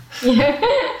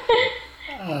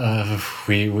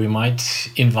 We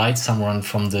might invite someone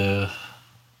from the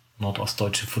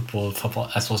Nordostdeutsche Football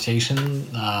Association,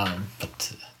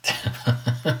 but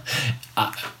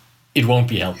it won't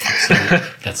be helpful, so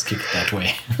let's keep it that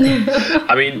way.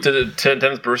 I mean, to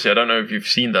Tennis Borussia, I don't know if you've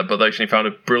seen that, but they actually found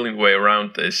a brilliant way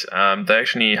around this. They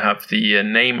actually have the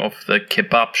name of the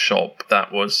kebab shop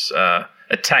that was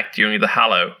attacked during the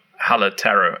Halle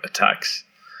terror attacks.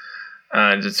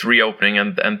 And it's reopening,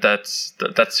 and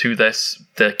that's who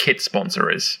their kit sponsor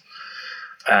is.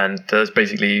 And there's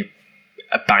basically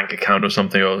a bank account or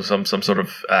something, or some sort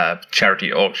of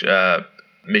charity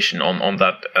mission on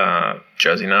that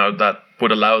jersey now that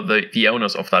would allow the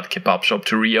owners of that kebab shop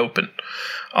to reopen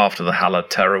after the Halle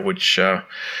terror, which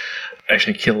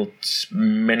actually killed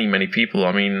many people.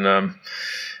 I mean,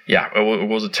 it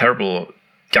was a terrible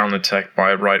gun attack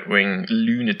by a right-wing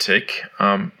lunatic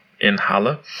in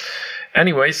Halle.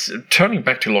 Anyways, turning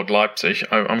back to Lok Leipzig,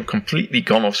 I'm completely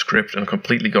gone off script and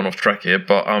completely gone off track here,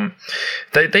 but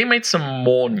they made some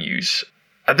more news.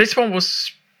 This one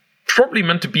was probably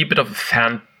meant to be a bit of a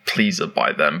fan pleaser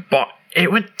by them, but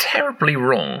it went terribly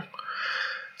wrong.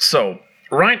 So,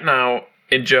 right now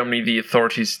in Germany, the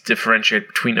authorities differentiate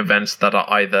between events that are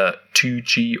either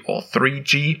 2G or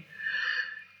 3G.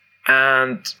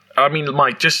 And I mean,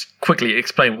 Mike, just quickly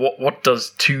explain what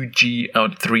does 2G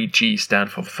and 3G stand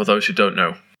for those who don't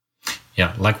know?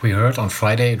 Yeah, like we heard on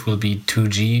Friday, it will be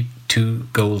 2G, 2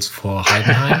 goals for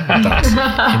Heidenheim. But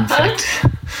in fact,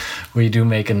 we do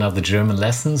make another German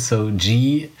lesson. So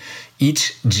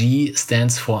each G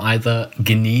stands for either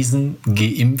genesen,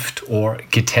 geimpft, or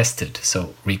getestet.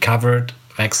 So recovered,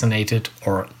 vaccinated,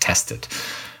 or tested.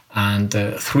 And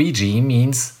 3G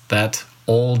means that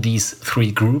all these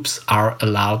 3 groups are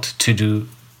allowed to do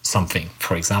something.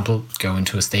 For example, go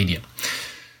into a stadium.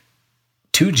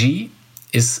 2G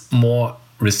is more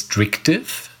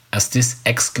restrictive, as this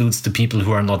excludes the people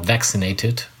who are not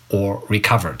vaccinated or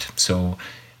recovered. So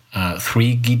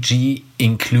 3G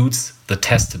includes the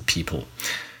tested people.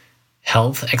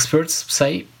 Health experts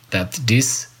say that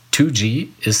this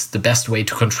 2G is the best way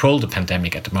to control the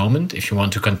pandemic at the moment if you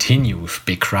want to continue with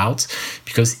big crowds,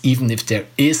 because even if there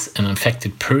is an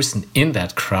infected person in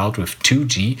that crowd with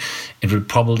 2G, it will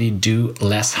probably do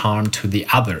less harm to the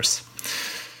others.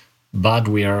 But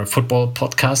we are a football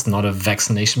podcast, not a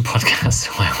vaccination podcast,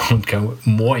 so I won't go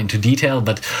more into detail,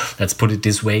 but let's put it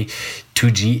this way.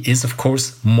 2G is, of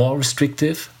course, more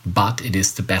restrictive, but it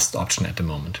is the best option at the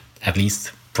moment, at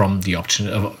least from the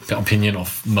opinion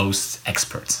of most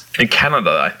experts. In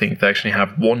Canada, I think they actually have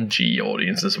 1G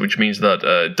audiences, which means that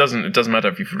it doesn't matter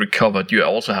if you've recovered, you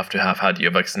also have to have had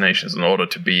your vaccinations in order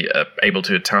to be able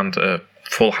to attend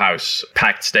full house,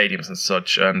 packed stadiums and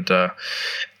such. And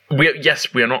we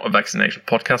are not a vaccination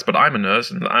podcast, but I'm a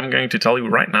nurse, and I'm going to tell you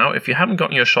right now, if you haven't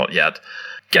gotten your shot yet,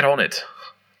 get on it.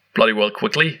 Bloody well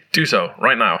quickly. Do so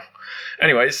right now.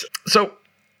 Anyways, so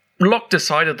Lok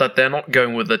decided that they're not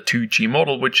going with the 2G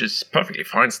model, which is perfectly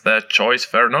fine. It's their choice,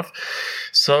 fair enough.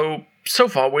 So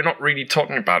far, we're not really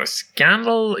talking about a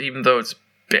scandal, even though it's a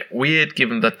bit weird,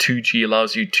 given that 2G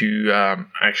allows you to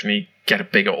actually get a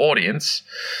bigger audience.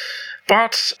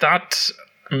 But that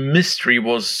mystery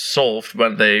was solved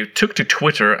when they took to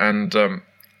Twitter and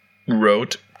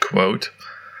wrote, quote,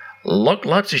 "Lok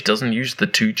Leipzig doesn't use the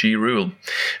 2G rule.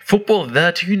 Football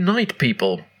there to unite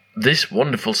people. This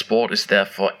wonderful sport is there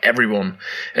for everyone.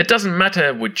 It doesn't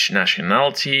matter which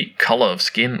nationality, color of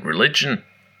skin, religion.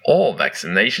 or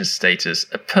vaccination status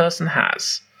a person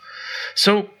has.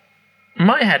 So,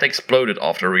 my head exploded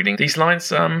after reading these lines.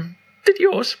 Did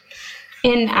yours?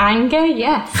 In anger,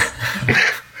 yes.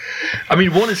 I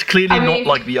mean, one is clearly not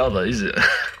like the other, is it?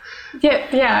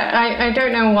 I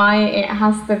don't know why it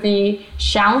has to be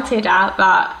shouted at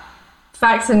that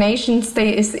vaccination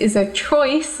status is a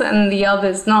choice and the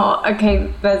other's not.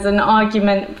 Okay, there's an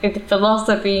argument with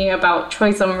philosophy about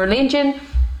choice on religion,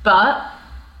 but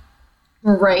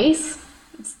race,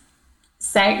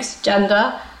 sex,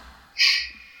 gender,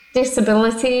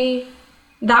 disability,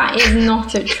 that is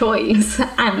not a choice.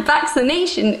 And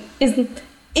vaccination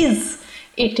is.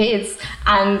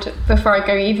 And before I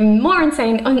go even more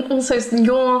insane, and also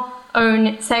your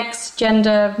own sex,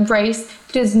 gender, race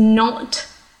does not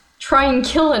try and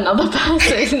kill another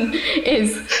person.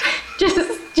 Is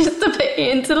just to put it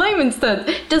into layman's terms,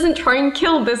 doesn't try and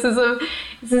kill. This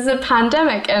is a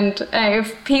pandemic, and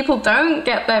if people don't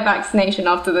get their vaccination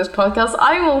after this podcast,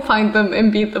 I will find them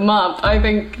and beat them up. I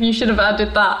think you should have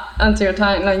added that onto your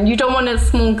timeline. You don't want a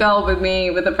small girl with me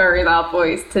with a very loud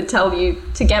voice to tell you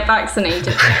to get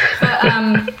vaccinated. But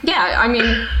I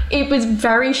mean, it was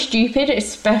very stupid,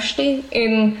 especially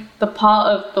in the part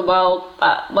of the world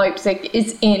that Leipzig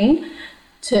is in,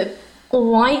 to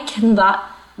liken that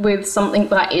with something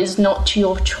that is not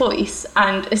your choice,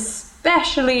 and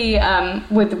especially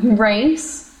with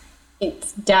race,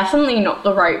 it's definitely not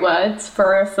the right words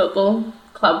for a football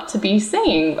club to be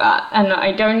saying that. And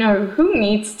I don't know who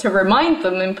needs to remind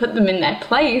them and put them in their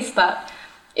place that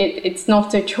it's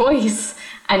not a choice.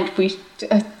 And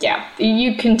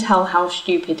you can tell how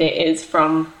stupid it is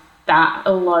from that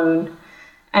alone.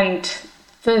 And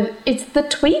is the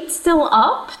tweet still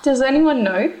up? Does anyone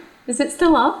know? Is it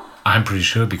still up? I'm pretty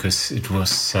sure, because it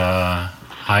was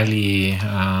highly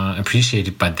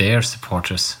appreciated by their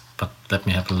supporters. But let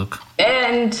me have a look.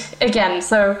 And again,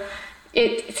 so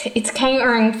it's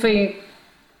catering for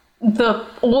the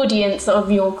audience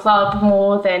of your club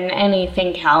more than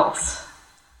anything else.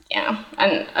 Yeah,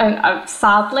 and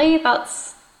sadly,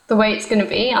 that's the way it's going to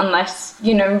be, unless,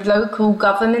 local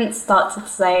governments start to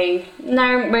say,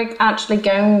 no, we're actually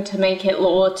going to make it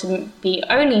law to be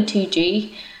only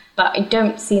 2G. But I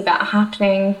don't see that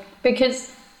happening,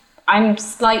 because I'm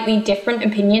slightly different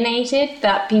opinionated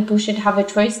that people should have a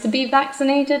choice to be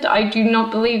vaccinated. I do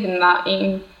not believe in that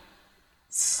in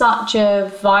such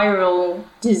a viral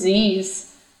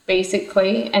disease,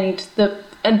 basically, and the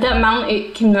amount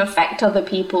it can affect other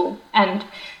people. And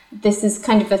this is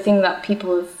kind of a thing that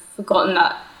people have forgotten,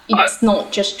 that it's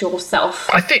not just yourself.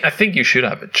 I think you should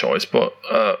have a choice, but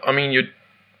I mean,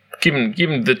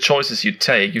 Given the choices you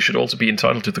take, you should also be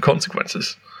entitled to the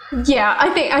consequences. Yeah, I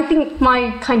think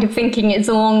my kind of thinking is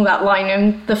along that line,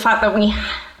 and the fact that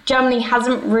Germany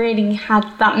hasn't really had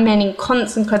that many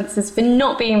consequences for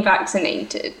not being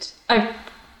vaccinated.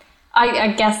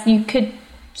 I guess you could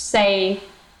say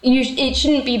it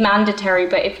shouldn't be mandatory,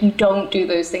 but if you don't do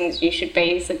those things, you should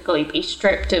basically be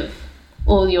stripped of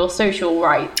all your social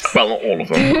rights. Well, not all of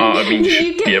them. I mean, you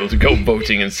should be able to go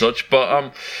voting and such.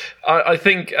 But I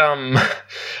think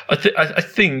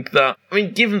that, I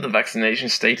mean, given the vaccination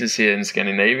status here in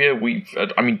Scandinavia,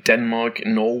 Denmark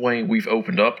and Norway, we've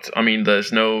opened up. I mean,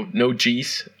 there's no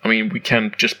Gs. I mean, we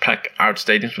can just pack out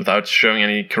stadiums without showing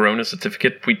any Corona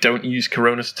certificate. We don't use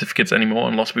Corona certificates anymore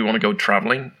unless we want to go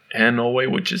traveling in Norway,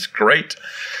 which is great.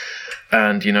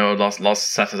 And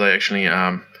last Saturday actually,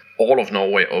 all of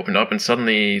Norway opened up, and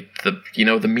suddenly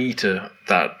the meter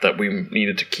that we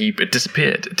needed to keep, it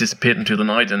disappeared. It disappeared into the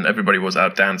night, and everybody was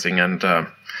out dancing. And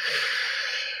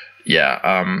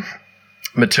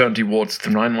maternity wards to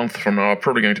 9 months from now are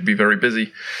probably going to be very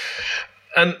busy.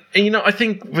 And I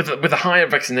think with a higher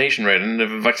vaccination rate, and the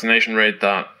vaccination rate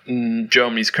that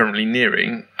Germany is currently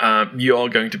nearing, you are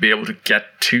going to be able to get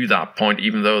to that point,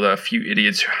 even though there are a few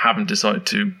idiots who haven't decided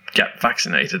to get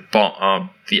vaccinated. But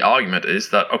the argument is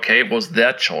that, okay, it was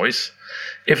their choice.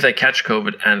 If they catch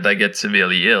COVID and they get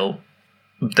severely ill,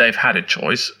 they've had a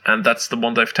choice, and that's the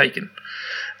one they've taken.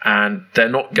 And they're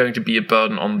not going to be a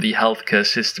burden on the healthcare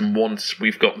system once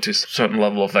we've gotten to a certain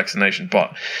level of vaccination.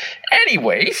 But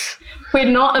anyways, we're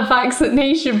not a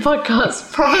vaccination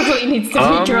podcast. Probably needs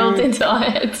to be drilled into our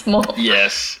heads more.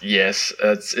 Yes.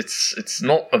 It's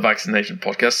not a vaccination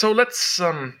podcast. So let's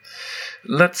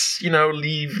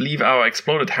leave our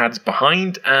exploded heads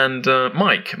behind. And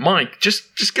Mike,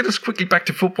 just get us quickly back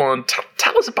to football and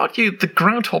tell us about the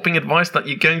ground hopping advice that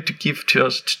you're going to give to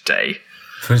us today.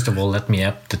 First of all, let me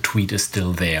add, the tweet is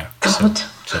still there. God.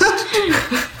 So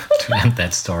just to end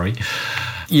that story.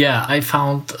 Yeah, I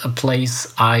found a place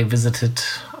I visited,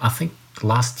 I think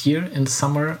last year in the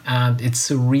summer, and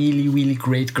it's a really, really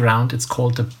great ground. It's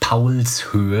called the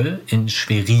Paulshöhe in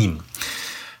Schwerin.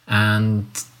 And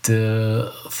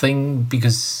the thing,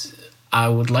 because I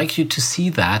would like you to see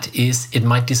that, is it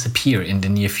might disappear in the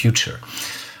near future.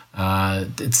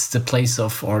 It's the place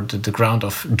of, or the ground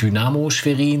of Dynamo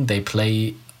Schwerin. They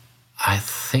play, I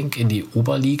think, in the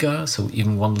Oberliga, so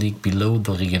even one league below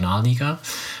the Regionalliga.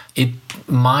 It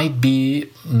might be,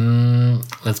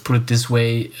 let's put it this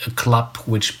way, a club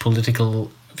which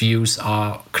political views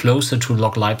are closer to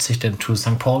Lok Leipzig than to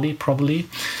St. Pauli, probably,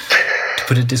 to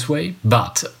put it this way.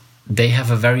 But they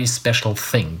have a very special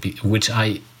thing, which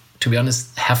I, to be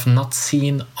honest, have not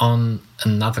seen on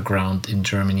another ground in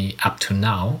Germany up to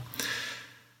now.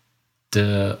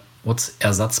 What's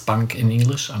Ersatzbank in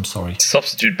English? I'm sorry.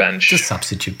 Substitute bench. The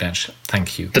substitute bench.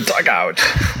 Thank you. The dugout.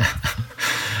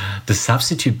 The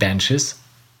substitute benches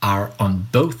are on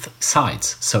both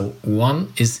sides. So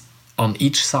one is on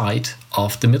each side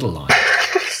of the middle line.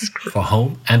 For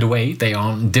home and away, they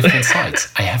are on different sides.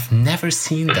 I have never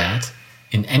seen that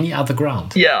in any other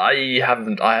ground. Yeah, I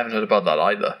haven't heard about that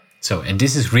either. So, and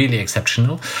this is really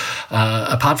exceptional.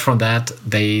 Apart from that,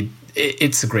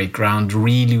 it's a great ground,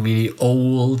 really, really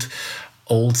old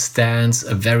stands,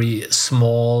 a very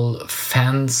small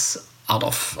fence out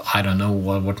of, I don't know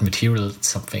what material,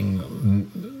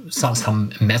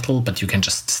 some metal, but you can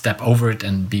just step over it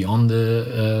and be on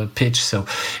the pitch. So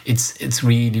it's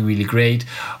really, really great.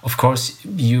 Of course,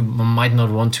 you might not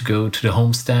want to go to the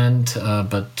home stand,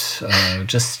 but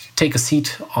just take a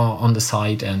seat on the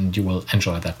side and you will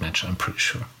enjoy that match, I'm pretty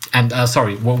sure. And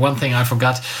sorry, one thing I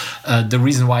forgot, the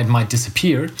reason why it might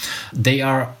disappear, they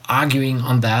are arguing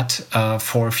on that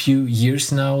for a few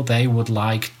years now. They would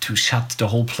like to shut the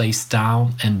whole place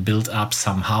down and build up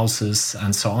some houses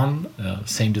and so on.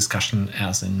 Same discussion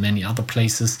as in many other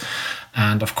places.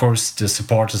 And of course, the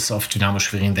supporters of Dynamo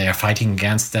Schwerin, they are fighting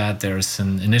against that. There is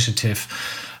an initiative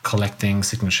collecting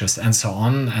signatures and so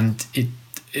on. And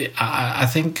I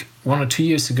think 1 or 2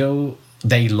 years ago,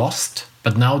 they lost.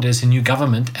 But now there's a new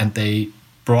government and they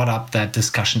brought up that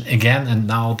discussion again, and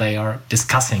now they are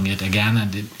discussing it again,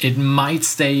 and it might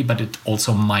stay, but it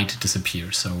also might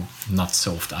disappear. So not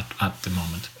solved at the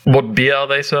moment. What beer are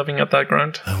they serving at that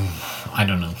ground? I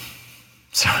don't know.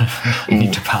 So I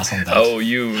need to pass on that. Oh,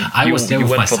 I was there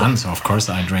with my son, so of course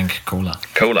I drank cola.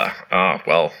 Cola.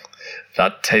 Well,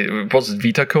 was it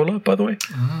Vita Cola, by the way?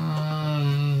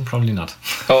 Probably not.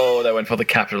 Oh, they went for the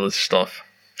capitalist stuff.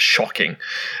 Shocking.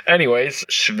 Anyways,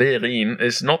 Schwerin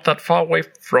is not that far away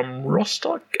from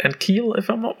Rostock and Kiel, if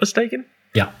I'm not mistaken.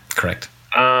 Yeah, correct.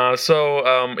 So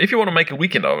if you want to make a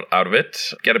weekend out of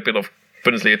it, get a bit of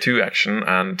Bundesliga 2 action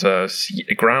and see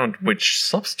a ground which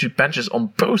substitute benches on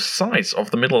both sides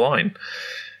of the middle line,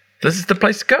 this is the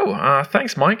place to go.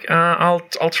 Thanks, Mike.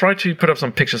 I'll try to put up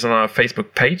some pictures on our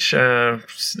Facebook page,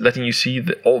 letting you see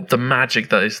all the magic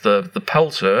that is the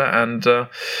Paulshöhe, and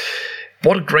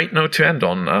what a great note to end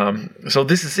on. So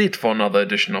this is it for another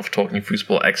edition of Talking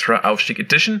Fussball Extra, Aufstieg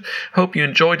edition. Hope you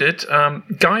enjoyed it.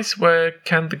 Guys, where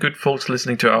can the good folks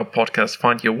listening to our podcast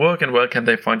find your work, and where can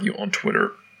they find you on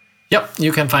Twitter? Yep,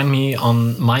 you can find me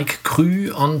on Mike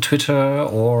Krü on Twitter,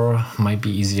 or might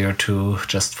be easier to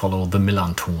just follow the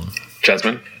Millanton.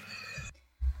 Jasmine?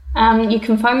 You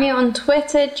can find me on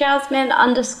Twitter,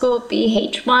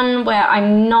 Jasmine_BH1, where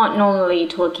I'm not normally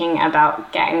talking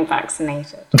about getting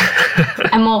vaccinated.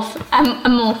 I'm more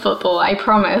football, I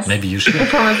promise. Maybe you should. I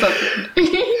promise.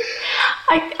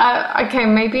 Okay,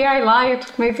 maybe I lied.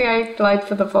 Maybe I lied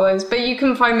for the followers. But you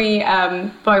can find me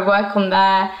by work on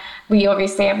there. We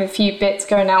obviously have a few bits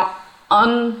going out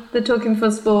on the Talking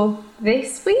Fussball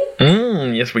this week.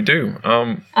 Yes, we do.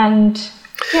 And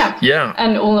yeah,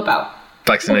 and all about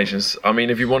vaccinations. I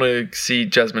mean, if you want to see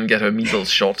Jasmine get her measles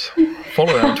shot,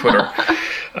 follow her on Twitter.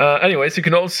 Anyways, you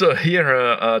can also hear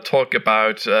her talk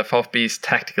about VfB's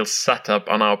tactical setup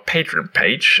on our Patreon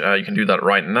page. You can do that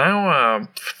right now,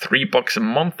 $3 a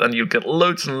month, and you'll get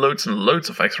loads and loads and loads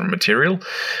of extra material.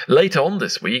 Later on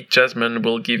this week, Jasmine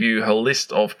will give you her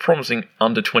list of promising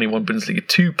under-21 Bundesliga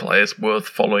 2 players worth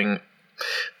following.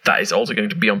 That is also going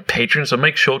to be on Patreon, so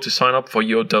make sure to sign up for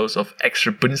your dose of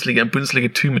extra Bundesliga and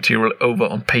Bundesliga 2 material over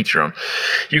on Patreon.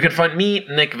 You can find me,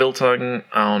 Nick Wiltagen,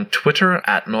 on Twitter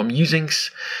at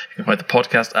NormUsings. You can find the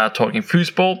podcast at Talking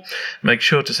Fussball. Make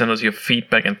sure to send us your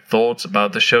feedback and thoughts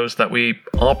about the shows that we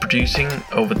are producing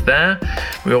over there.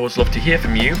 We always love to hear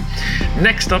from you.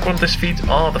 Next up on this feed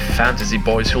are the Fantasy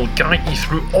Boys, who will guide you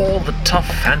through all the tough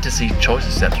fantasy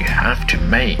choices that you have to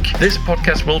make. This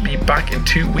podcast will be back in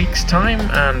 2 weeks' time,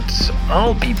 and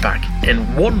I'll be back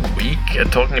in 1 week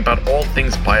talking about all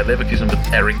things Bayer Leverkusen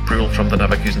with Eric Brühl from the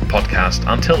Leverkusen podcast.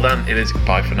 Until then, it is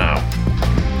goodbye for now.